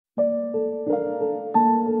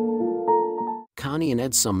Connie and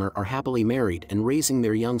Ed Sumner are happily married and raising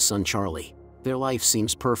their young son Charlie. Their life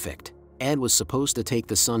seems perfect. Ed was supposed to take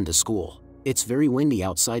the son to school. It's very windy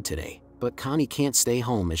outside today, but Connie can't stay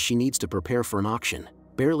home as she needs to prepare for an auction.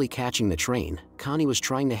 Barely catching the train, Connie was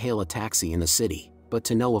trying to hail a taxi in the city, but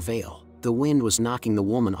to no avail. The wind was knocking the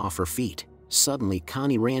woman off her feet. Suddenly,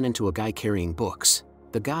 Connie ran into a guy carrying books.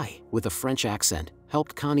 The guy, with a French accent,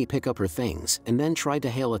 helped Connie pick up her things and then tried to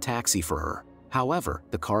hail a taxi for her. However,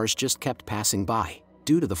 the cars just kept passing by.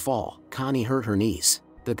 Due to the fall, Connie hurt her knees.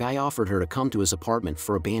 The guy offered her to come to his apartment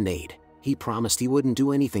for a band-aid. He promised he wouldn't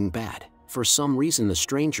do anything bad. For some reason, the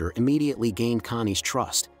stranger immediately gained Connie's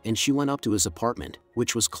trust, and she went up to his apartment,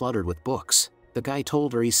 which was cluttered with books. The guy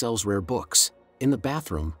told her he sells rare books. In the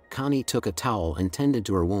bathroom, Connie took a towel and tended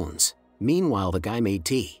to her wounds. Meanwhile, the guy made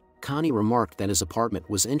tea. Connie remarked that his apartment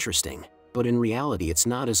was interesting, but in reality it's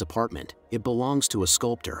not his apartment, it belongs to a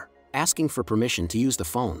sculptor. Asking for permission to use the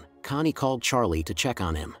phone, Connie called Charlie to check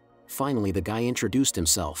on him. Finally, the guy introduced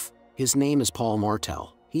himself. His name is Paul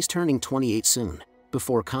Martel. He's turning 28 soon.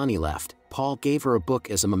 Before Connie left, Paul gave her a book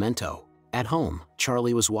as a memento. At home,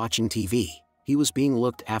 Charlie was watching TV. He was being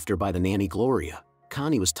looked after by the nanny Gloria.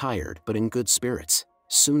 Connie was tired but in good spirits.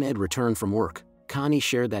 Soon Ed returned from work. Connie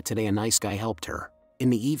shared that today a nice guy helped her. In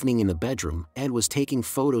the evening in the bedroom, Ed was taking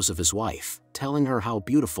photos of his wife, telling her how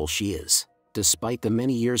beautiful she is. Despite the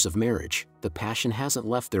many years of marriage, the passion hasn't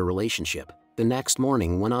left their relationship. The next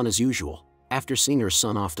morning went on as usual. After seeing her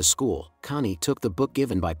son off to school, Connie took the book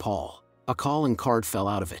given by Paul. A calling card fell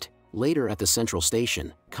out of it. Later at the central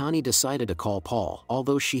station, Connie decided to call Paul,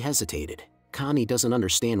 although she hesitated. Connie doesn't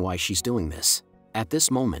understand why she's doing this. At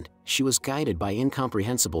this moment, she was guided by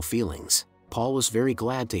incomprehensible feelings. Paul was very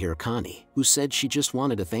glad to hear Connie, who said she just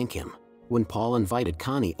wanted to thank him. When Paul invited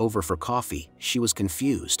Connie over for coffee, she was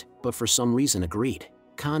confused, but for some reason agreed.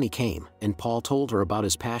 Connie came, and Paul told her about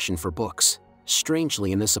his passion for books.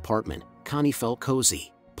 Strangely, in this apartment, Connie felt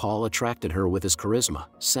cozy. Paul attracted her with his charisma,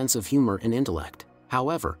 sense of humor, and intellect.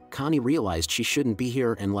 However, Connie realized she shouldn't be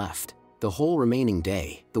here and left. The whole remaining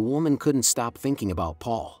day, the woman couldn't stop thinking about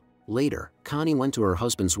Paul. Later, Connie went to her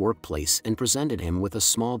husband's workplace and presented him with a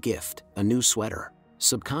small gift, a new sweater.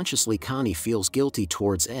 Subconsciously, Connie feels guilty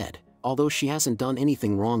towards Ed, although she hasn't done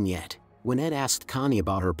anything wrong yet. When Ed asked Connie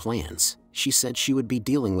about her plans, she said she would be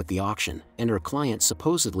dealing with the auction, and her client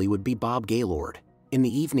supposedly would be Bob Gaylord. In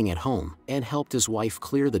the evening at home, Ed helped his wife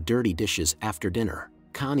clear the dirty dishes after dinner.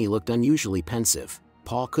 Connie looked unusually pensive.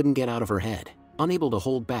 Paul couldn't get out of her head. Unable to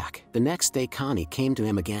hold back, the next day Connie came to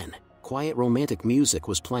him again. Quiet romantic music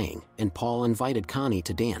was playing, and Paul invited Connie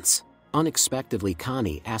to dance. Unexpectedly,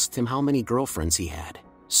 Connie asked him how many girlfriends he had.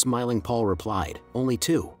 Smiling, Paul replied, "Only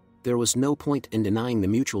 2. There was no point in denying the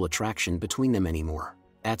mutual attraction between them anymore.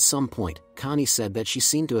 At some point, Connie said that she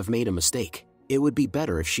seemed to have made a mistake. It would be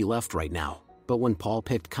better if she left right now. But when Paul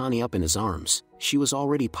picked Connie up in his arms, she was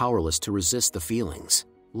already powerless to resist the feelings.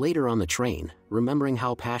 Later on the train, remembering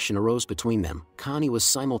how passion arose between them, Connie was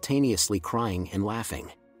simultaneously crying and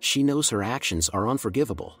laughing. She knows her actions are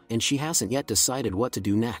unforgivable, and she hasn't yet decided what to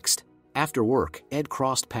do next. After work, Ed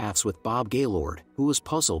crossed paths with Bob Gaylord, who was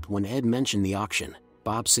puzzled when Ed mentioned the auction.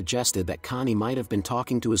 Bob suggested that Connie might have been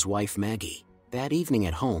talking to his wife Maggie. That evening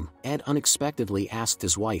at home, Ed unexpectedly asked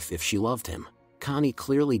his wife if she loved him. Connie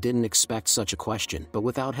clearly didn't expect such a question, but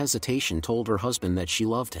without hesitation told her husband that she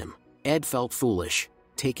loved him. Ed felt foolish.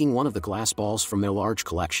 Taking one of the glass balls from their large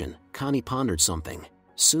collection, Connie pondered something.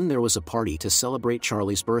 Soon there was a party to celebrate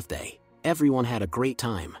Charlie's birthday. Everyone had a great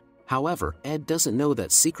time. However, Ed doesn't know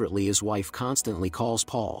that secretly his wife constantly calls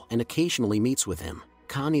Paul and occasionally meets with him.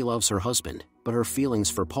 Connie loves her husband, but her feelings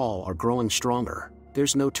for Paul are growing stronger.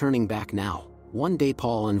 There's no turning back now. One day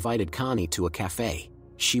Paul invited Connie to a cafe.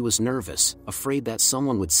 She was nervous, afraid that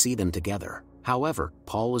someone would see them together. However,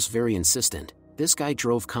 Paul was very insistent. This guy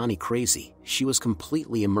drove Connie crazy. She was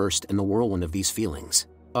completely immersed in the whirlwind of these feelings.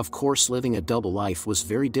 Of course, living a double life was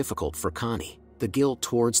very difficult for Connie. The guilt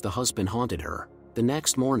towards the husband haunted her. The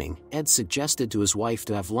next morning, Ed suggested to his wife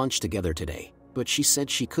to have lunch together today, but she said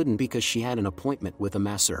she couldn't because she had an appointment with a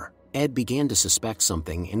masseur. Ed began to suspect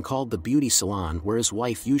something and called the beauty salon where his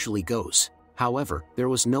wife usually goes. However, there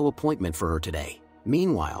was no appointment for her today.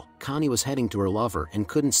 Meanwhile, Connie was heading to her lover and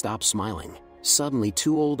couldn't stop smiling. Suddenly,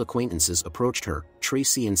 2 old acquaintances approached her,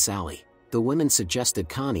 Tracy and Sally. The women suggested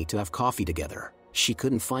Connie to have coffee together. She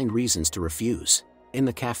couldn't find reasons to refuse. In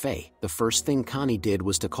the cafe, the first thing Connie did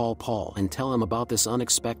was to call Paul and tell him about this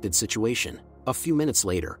unexpected situation. A few minutes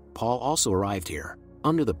later, Paul also arrived here.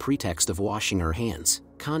 Under the pretext of washing her hands,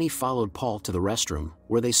 Connie followed Paul to the restroom,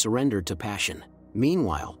 where they surrendered to passion.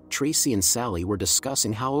 Meanwhile, Tracy and Sally were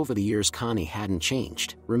discussing how over the years Connie hadn't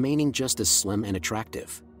changed, remaining just as slim and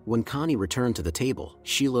attractive. When Connie returned to the table,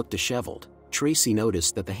 she looked disheveled. Tracy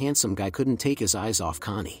noticed that the handsome guy couldn't take his eyes off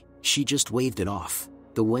Connie. She just waved it off.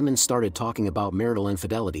 The women started talking about marital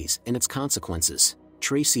infidelities and its consequences.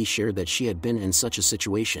 Tracy shared that she had been in such a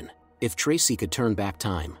situation. If Tracy could turn back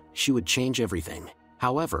time, she would change everything.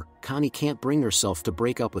 However, Connie can't bring herself to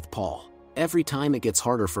break up with Paul. Every time it gets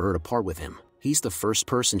harder for her to part with him. He's the first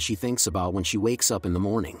person she thinks about when she wakes up in the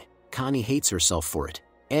morning. Connie hates herself for it.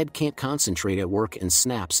 Ed can't concentrate at work and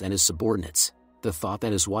snaps at his subordinates. The thought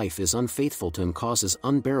that his wife is unfaithful to him causes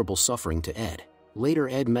unbearable suffering to Ed. Later,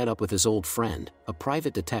 Ed met up with his old friend, a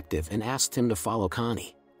private detective, and asked him to follow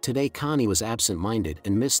Connie. Today, Connie was absent-minded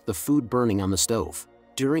and missed the food burning on the stove.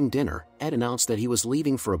 During dinner, Ed announced that he was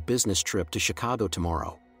leaving for a business trip to Chicago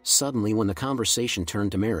tomorrow. Suddenly, when the conversation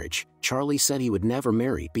turned to marriage, Charlie said he would never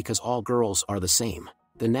marry because all girls are the same.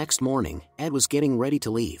 The next morning, Ed was getting ready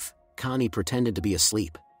to leave. Connie pretended to be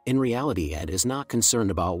asleep. In reality, Ed is not concerned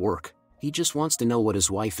about work. He just wants to know what his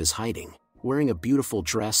wife is hiding. Wearing a beautiful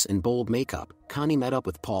dress and bold makeup, Connie met up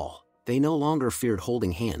with Paul. They no longer feared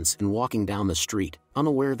holding hands and walking down the street,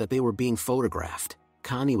 unaware that they were being photographed.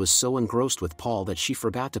 Connie was so engrossed with Paul that she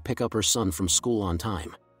forgot to pick up her son from school on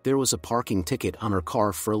time. There was a parking ticket on her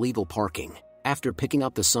car for illegal parking. After picking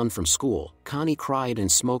up the son from school, Connie cried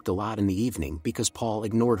and smoked a lot in the evening because Paul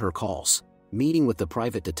ignored her calls. Meeting with the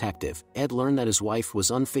private detective, Ed learned that his wife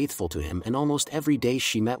was unfaithful to him, and almost every day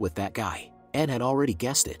she met with that guy. Ed had already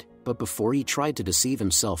guessed it, but before he tried to deceive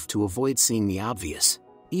himself to avoid seeing the obvious.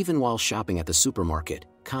 Even while shopping at the supermarket,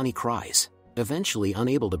 Connie cries. Eventually,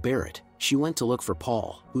 unable to bear it, she went to look for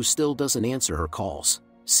Paul, who still doesn't answer her calls.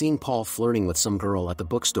 Seeing Paul flirting with some girl at the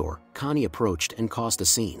bookstore, Connie approached and caused a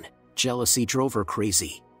scene. Jealousy drove her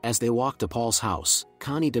crazy. As they walked to Paul's house,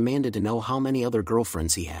 Connie demanded to know how many other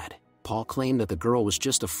girlfriends he had. Paul claimed that the girl was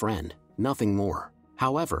just a friend, nothing more.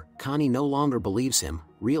 However, Connie no longer believes him,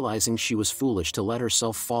 realizing she was foolish to let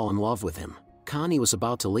herself fall in love with him. Connie was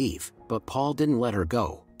about to leave, but Paul didn't let her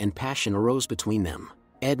go, and passion arose between them.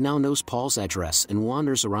 Ed now knows Paul's address and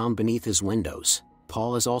wanders around beneath his windows.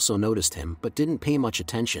 Paul has also noticed him but didn't pay much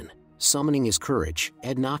attention. Summoning his courage,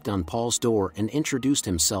 Ed knocked on Paul's door and introduced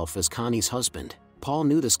himself as Connie's husband. Paul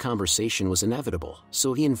knew this conversation was inevitable,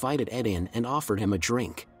 so he invited Ed in and offered him a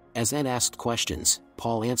drink. As Ed asked questions,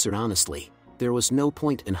 Paul answered honestly. There was no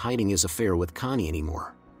point in hiding his affair with Connie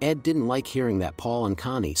anymore. Ed didn't like hearing that Paul and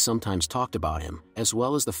Connie sometimes talked about him, as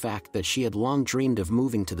well as the fact that she had long dreamed of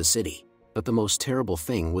moving to the city. But the most terrible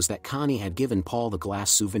thing was that Connie had given Paul the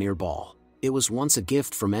glass souvenir ball. It was once a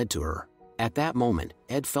gift from Ed to her. At that moment,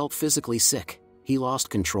 Ed felt physically sick. He lost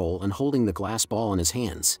control and, holding the glass ball in his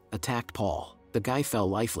hands, attacked Paul. The guy fell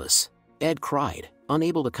lifeless. Ed cried,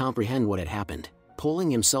 unable to comprehend what had happened.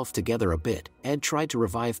 Pulling himself together a bit, Ed tried to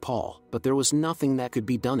revive Paul, but there was nothing that could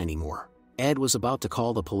be done anymore. Ed was about to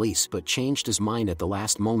call the police but changed his mind at the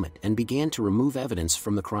last moment and began to remove evidence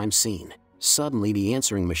from the crime scene. Suddenly, the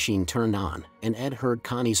answering machine turned on, and Ed heard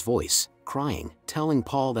Connie's voice, crying, telling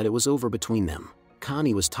Paul that it was over between them.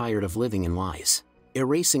 Connie was tired of living in lies.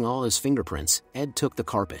 Erasing all his fingerprints, Ed took the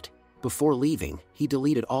carpet. Before leaving, he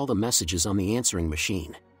deleted all the messages on the answering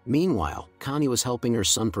machine. Meanwhile, Connie was helping her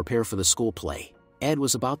son prepare for the school play. Ed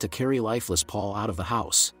was about to carry lifeless Paul out of the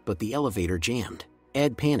house, but the elevator jammed.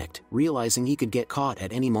 Ed panicked, realizing he could get caught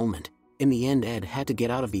at any moment. In the end, Ed had to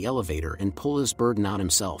get out of the elevator and pull his burden out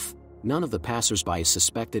himself. None of the passersby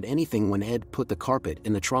suspected anything when Ed put the carpet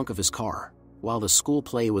in the trunk of his car. While the school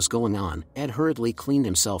play was going on, Ed hurriedly cleaned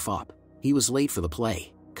himself up. He was late for the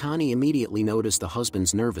play. Connie immediately noticed the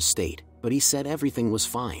husband's nervous state, but he said everything was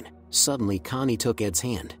fine. Suddenly, Connie took Ed's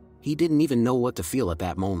hand. He didn't even know what to feel at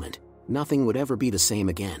that moment. Nothing would ever be the same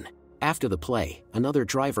again. After the play, another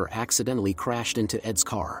driver accidentally crashed into Ed's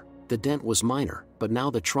car. The dent was minor, but now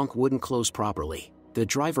the trunk wouldn't close properly. The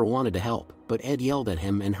driver wanted to help, but Ed yelled at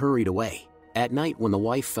him and hurried away. At night, when the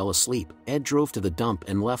wife fell asleep, Ed drove to the dump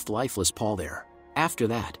and left lifeless Paul there. After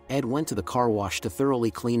that, Ed went to the car wash to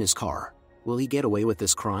thoroughly clean his car. Will he get away with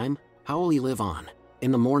this crime? How will he live on?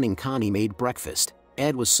 In the morning, Connie made breakfast.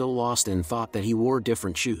 Ed was so lost in thought that he wore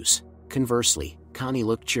different shoes. Conversely, Connie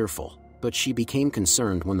looked cheerful, but she became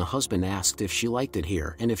concerned when the husband asked if she liked it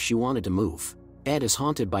here and if she wanted to move. Ed is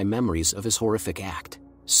haunted by memories of his horrific act.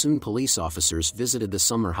 Soon, police officers visited the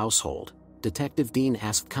Summer household. Detective Dean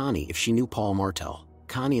asked Connie if she knew Paul Martel.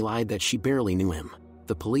 Connie lied that she barely knew him.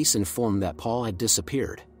 The police informed that Paul had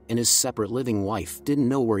disappeared, and his separate living wife didn't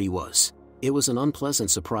know where he was. It was an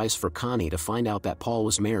unpleasant surprise for Connie to find out that Paul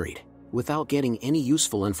was married. Without getting any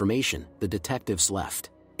useful information, the detectives left.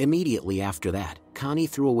 Immediately after that, Connie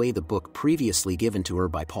threw away the book previously given to her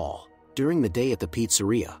by Paul. During the day at the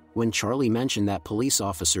pizzeria, when Charlie mentioned that police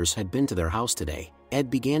officers had been to their house today, Ed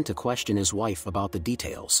began to question his wife about the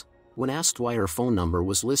details. When asked why her phone number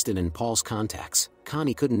was listed in Paul's contacts,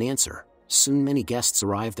 Connie couldn't answer. Soon many guests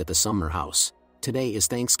arrived at the Sumner house. Today is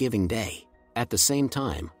Thanksgiving Day. At the same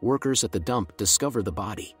time, workers at the dump discovered the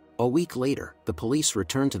body. A week later, the police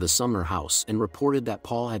returned to the Sumner house and reported that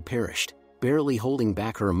Paul had perished. Barely holding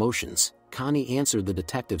back her emotions, Connie answered the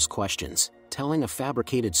detective's questions, telling a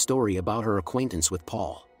fabricated story about her acquaintance with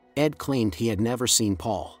Paul. Ed claimed he had never seen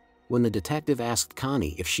Paul. When the detective asked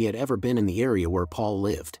Connie if she had ever been in the area where Paul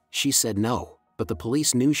lived, she said no, but the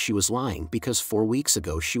police knew she was lying because 4 weeks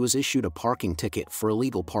ago she was issued a parking ticket for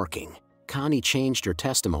illegal parking. Connie changed her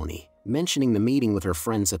testimony, mentioning the meeting with her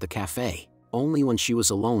friends at the cafe. Only when she was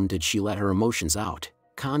alone did she let her emotions out.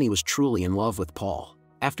 Connie was truly in love with Paul.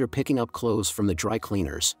 After picking up clothes from the dry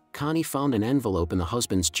cleaners, Connie found an envelope in the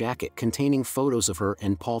husband's jacket containing photos of her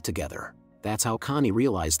and Paul together. That's how Connie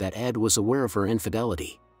realized that Ed was aware of her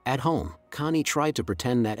infidelity. At home, Connie tried to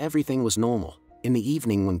pretend that everything was normal. In the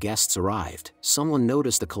evening when guests arrived, someone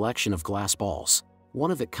noticed a collection of glass balls. One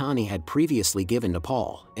of it Connie had previously given to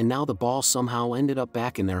Paul, and now the ball somehow ended up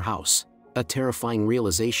back in their house. A terrifying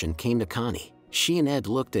realization came to Connie. She and Ed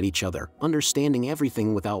looked at each other, understanding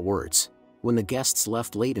everything without words. When the guests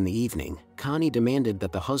left late in the evening, Connie demanded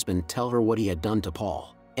that the husband tell her what he had done to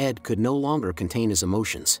Paul. Ed could no longer contain his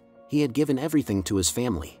emotions. He had given everything to his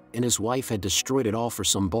family, and his wife had destroyed it all for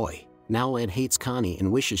some boy. Now Ed hates Connie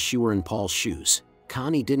and wishes she were in Paul's shoes.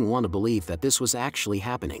 Connie didn't want to believe that this was actually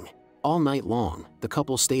happening. All night long, the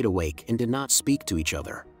couple stayed awake and did not speak to each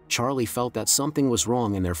other. Charlie felt that something was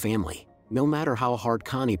wrong in their family. No matter how hard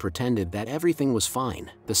Connie pretended that everything was fine,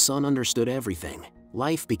 the son understood everything.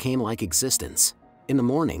 Life became like existence. In the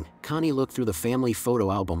morning, Connie looked through the family photo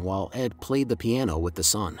album while Ed played the piano with the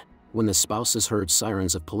son. When the spouses heard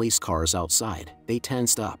sirens of police cars outside, they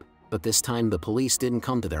tensed up. But this time the police didn't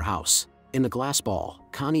come to their house. In the glass ball,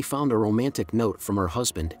 Connie found a romantic note from her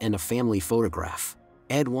husband and a family photograph.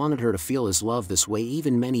 Ed wanted her to feel his love this way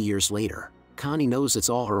even many years later. Connie knows it's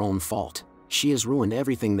all her own fault. She has ruined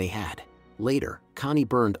everything they had. Later, Connie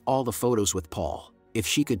burned all the photos with Paul. If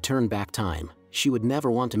she could turn back time, she would never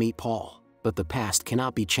want to meet Paul. But the past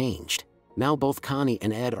cannot be changed. Now both Connie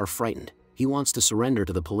and Ed are frightened. He wants to surrender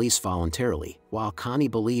to the police voluntarily, while Connie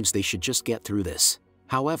believes they should just get through this.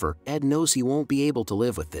 However, Ed knows he won't be able to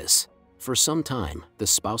live with this. For some time, the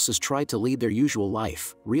spouses tried to lead their usual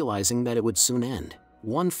life, realizing that it would soon end.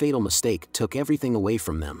 One fatal mistake took everything away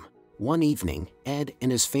from them. One evening, Ed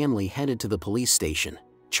and his family headed to the police station.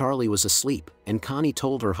 Charlie was asleep, and Connie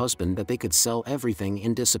told her husband that they could sell everything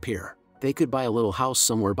and disappear. They could buy a little house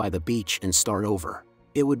somewhere by the beach and start over.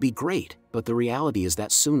 It would be great, but the reality is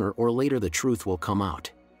that sooner or later the truth will come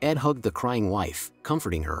out. Ed hugged the crying wife,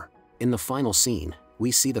 comforting her. In the final scene,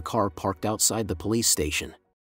 we see the car parked outside the police station.